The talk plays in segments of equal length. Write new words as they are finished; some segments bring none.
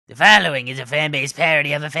The following is a fan-based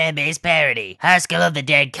parody of a fan-based parody. Highschool of the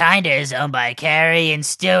Dead Kinders, owned by Carrie and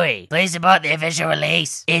Stewie. Please support the official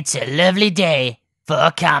release. It's a lovely day for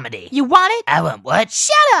a comedy. You want it? I want what?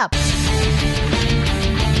 Shut up!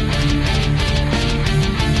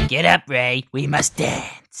 Get up, Ray. We must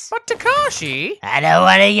dance. But Takashi? I don't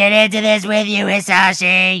want to get into this with you,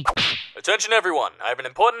 Hisashi. Attention everyone, I have an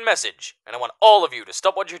important message, and I want all of you to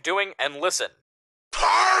stop what you're doing and listen.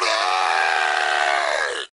 Party!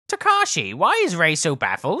 Takashi, why is Ray so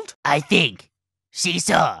baffled? I think she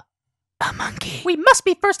saw a monkey. We must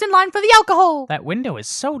be first in line for the alcohol! That window is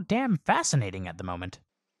so damn fascinating at the moment.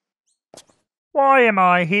 Why am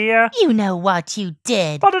I here? You know what you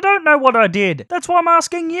did. But I don't know what I did. That's why I'm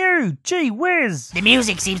asking you. Gee whiz. The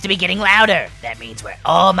music seems to be getting louder. That means we're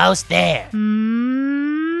almost there.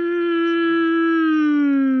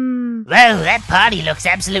 Whoa, that party looks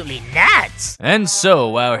absolutely nuts! And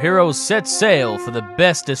so, our heroes set sail for the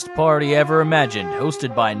bestest party ever imagined,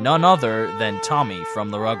 hosted by none other than Tommy from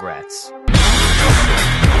the Rugrats.